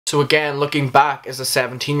So again, looking back as a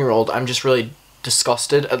 17-year-old, I'm just really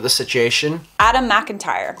disgusted at the situation. Adam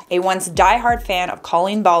McIntyre, a once diehard fan of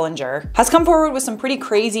Colleen Ballinger, has come forward with some pretty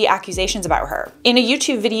crazy accusations about her. In a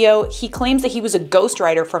YouTube video, he claims that he was a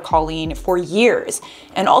ghostwriter for Colleen for years,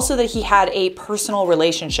 and also that he had a personal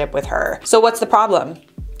relationship with her. So what's the problem?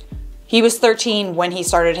 He was 13 when he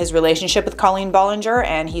started his relationship with Colleen Ballinger,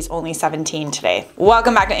 and he's only 17 today.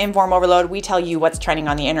 Welcome back to InformOverload. We tell you what's trending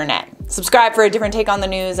on the internet. Subscribe for a different take on the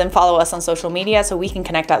news and follow us on social media so we can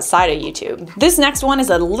connect outside of YouTube. This next one is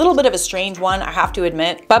a little bit of a strange one, I have to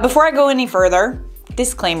admit. But before I go any further,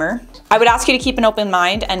 disclaimer, I would ask you to keep an open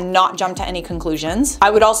mind and not jump to any conclusions. I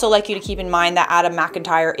would also like you to keep in mind that Adam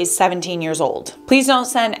McIntyre is 17 years old. Please don't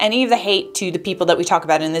send any of the hate to the people that we talk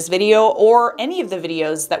about in this video or any of the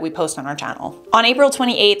videos that we post on our channel. On April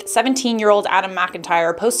 28th, 17-year-old Adam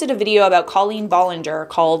McIntyre posted a video about Colleen Ballinger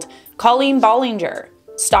called Colleen Ballinger,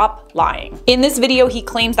 Stop Lying. In this video, he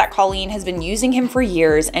claims that Colleen has been using him for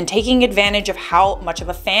years and taking advantage of how much of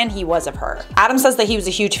a fan he was of her. Adam says that he was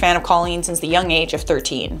a huge fan of Colleen since the young age of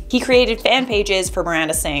 13. He created fan pages for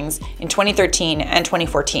Miranda Sings in 2013 and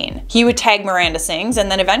 2014. He would tag Miranda Sings,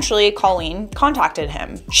 and then eventually Colleen contacted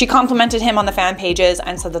him. She complimented him on the fan pages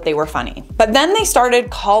and said that they were funny. But then they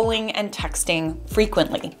started calling and texting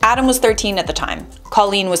frequently. Adam was 13 at the time.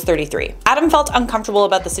 Colleen was 33. Adam felt uncomfortable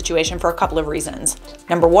about the situation for a couple of reasons.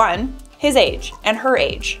 Number one, his age and her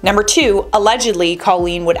age. Number two, allegedly,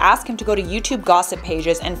 Colleen would ask him to go to YouTube gossip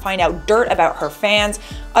pages and find out dirt about her fans,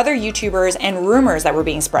 other YouTubers, and rumors that were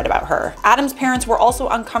being spread about her. Adam's parents were also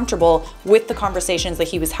uncomfortable with the conversations that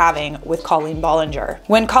he was having with Colleen Ballinger.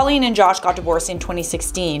 When Colleen and Josh got divorced in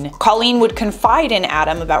 2016, Colleen would confide in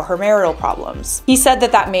Adam about her marital problems. He said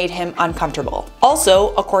that that made him uncomfortable.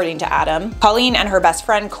 Also, according to Adam, Colleen and her best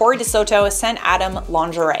friend Corey DeSoto sent Adam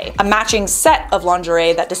lingerie, a matching set of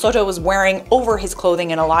lingerie that DeSoto was wearing over his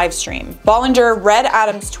clothing in a live stream. Ballinger read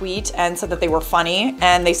Adam's tweet and said that they were funny,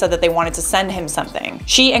 and they said that they wanted to send him something.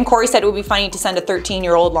 She and Corey said it would be funny to send a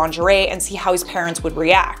 13-year-old lingerie and see how his parents would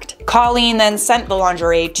react. Colleen then sent the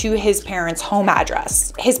lingerie to his parents' home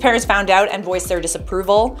address. His parents found out and voiced their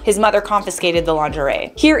disapproval. His mother confiscated the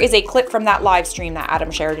lingerie. Here is a clip from that live stream that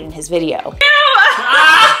Adam shared in his video.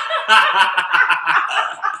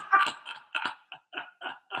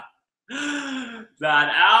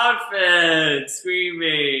 That outfit,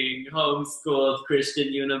 screaming, homeschooled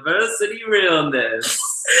Christian University realness.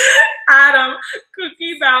 Adam,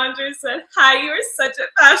 Cookie Ballinger said, "Hi, you are such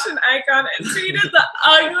a fashion icon," and tweeted the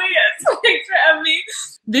ugliest picture of me.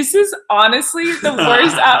 This is honestly the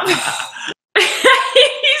worst outfit.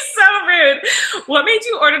 He's so rude. What made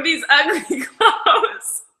you order these ugly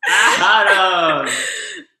clothes? Adam!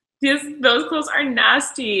 Those clothes are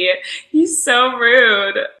nasty. He's so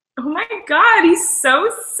rude. Oh my god, he's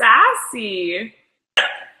so sassy.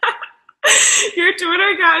 Your Twitter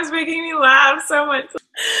account is making me laugh so much.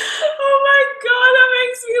 Oh my god, that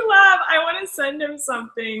makes me laugh. I want to send him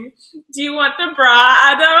something. Do you want the bra,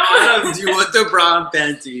 Adam? Adam, do you want the bra and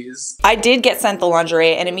panties? I did get sent the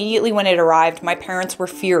lingerie, and immediately when it arrived, my parents were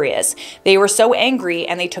furious. They were so angry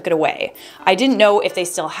and they took it away. I didn't know if they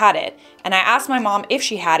still had it, and I asked my mom if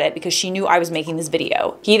she had it because she knew I was making this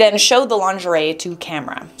video. He then showed the lingerie to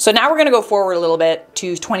camera. So now we're gonna go forward a little bit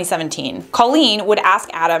to 2017. Colleen would ask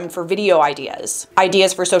Adam for video ideas.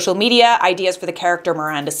 Ideas for social media, ideas for the character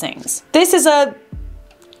Miranda Sings. This is a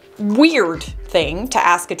weird thing to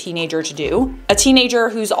ask a teenager to do. A teenager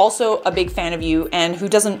who's also a big fan of you and who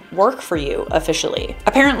doesn't work for you officially.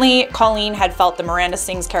 Apparently, Colleen had felt the Miranda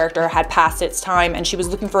Sings character had passed its time and she was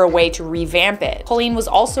looking for a way to revamp it. Colleen was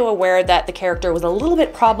also aware that the character was a little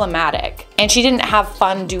bit problematic and she didn't have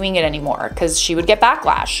fun doing it anymore because she would get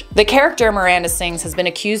backlash. The character Miranda Sings has been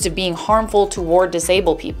accused of being harmful toward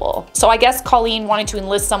disabled people. So I guess Colleen wanted to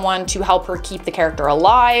enlist someone to help her keep the character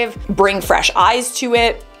alive, bring fresh eyes to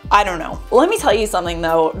it. I don't know. Let me tell you something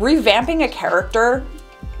though, revamping a character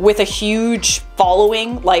with a huge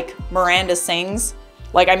following like Miranda Sings,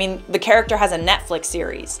 like I mean, the character has a Netflix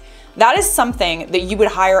series. That is something that you would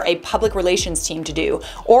hire a public relations team to do,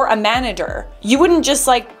 or a manager. You wouldn't just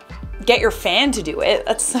like get your fan to do it.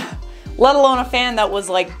 That's, let alone a fan that was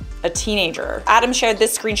like a teenager. Adam shared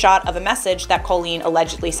this screenshot of a message that Colleen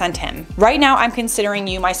allegedly sent him. "Right now, I'm considering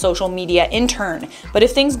you my social media intern, but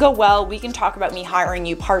if things go well, we can talk about me hiring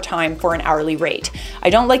you part-time for an hourly rate.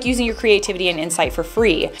 I don't like using your creativity and insight for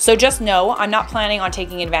free, so just know I'm not planning on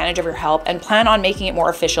taking advantage of your help and plan on making it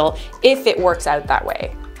more official if it works out that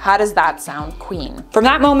way. How does that sound, Queen? From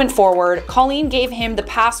that moment forward, Colleen gave him the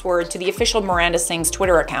password to the official Miranda Sings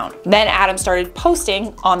Twitter account. Then Adam started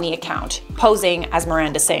posting on the account, posing as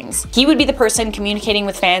Miranda Sings. He would be the person communicating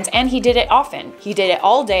with fans, and he did it often. He did it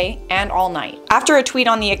all day and all night. After a tweet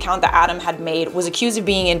on the account that Adam had made was accused of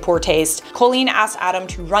being in poor taste, Colleen asked Adam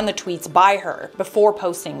to run the tweets by her before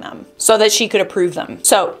posting them so that she could approve them.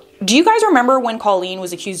 So, do you guys remember when Colleen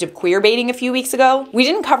was accused of queerbaiting a few weeks ago? We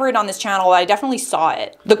didn't cover it on this channel, but I definitely saw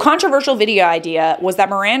it. The controversial video idea was that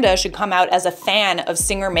Miranda should come out as a fan of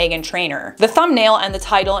singer Meghan Trainor. The thumbnail and the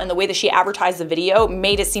title and the way that she advertised the video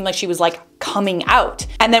made it seem like she was like coming out.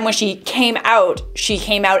 And then when she came out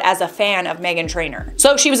as a fan of Meghan Trainor.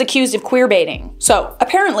 So she was accused of queerbaiting. So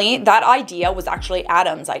apparently that idea was actually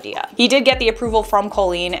Adam's idea. He did get the approval from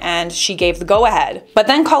Colleen and she gave the go ahead. But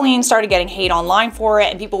then Colleen started getting hate online for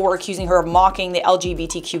it and people were accusing her of mocking the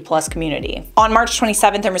LGBTQ+ community. On March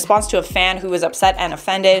 27th, in response to a fan who was upset and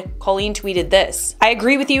offended, Colleen tweeted this: "I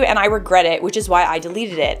agree with you and I regret it, which is why I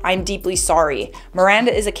deleted it. I'm deeply sorry.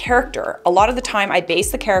 Miranda is a character. A lot of the time I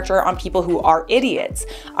base the character on people who are idiots.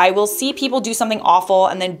 I will see people do something awful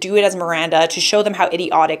and then do it as Miranda to show them how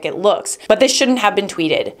idiotic it looks. But this shouldn't have been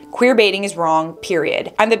tweeted. Queerbaiting is wrong,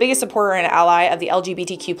 period. I'm the biggest supporter and ally of the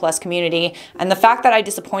LGBTQ+ community, and the fact that I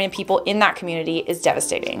disappointed people in that community is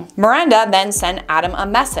devastating." Miranda then sent Adam a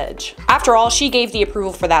message. After all, she gave the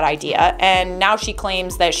approval for that idea, and now she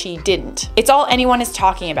claims that she didn't. It's all anyone is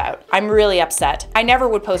talking about. I'm really upset. I never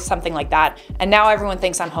would post something like that, and now everyone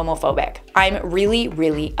thinks I'm homophobic. I'm really,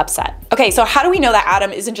 really upset. Okay, so how do we know that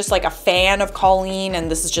Adam isn't just like a fan of Colleen and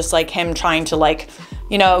this is just like him trying to like,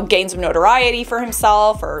 you know, gain some notoriety for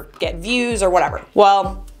himself or get views or whatever?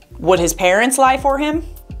 Well, would his parents lie for him?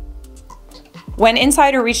 When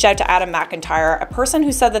Insider reached out to Adam McIntyre, a person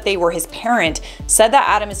who said that they were his parent said that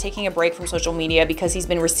Adam is taking a break from social media because he's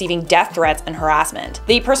been receiving death threats and harassment.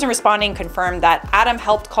 The person responding confirmed that Adam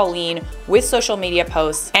helped Colleen with social media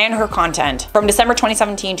posts and her content from December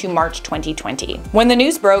 2017 to March 2020. When the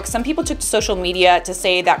news broke, some people took to social media to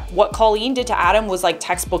say that what Colleen did to Adam was like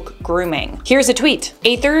textbook grooming. Here's a tweet.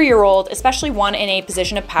 "A 30-year-old, especially one in a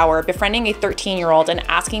position of power, befriending a 13-year-old and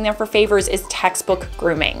asking them for favors is textbook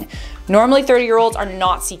grooming. Normally 30-year-olds are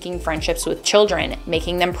not seeking friendships with children,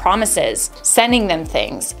 making them promises, sending them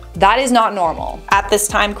things. That is not normal." At this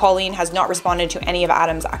time, Colleen has not responded to any of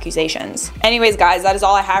Adam's accusations. Anyways, guys, that is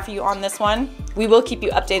all I have for you on this one. We will keep you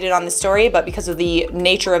updated on this story, but because of the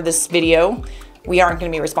nature of this video, we aren't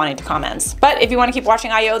going to be responding to comments. But if you want to keep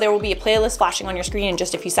watching IO, there will be a playlist flashing on your screen in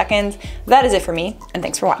just a few seconds. That is it for me, and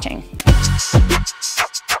thanks for watching.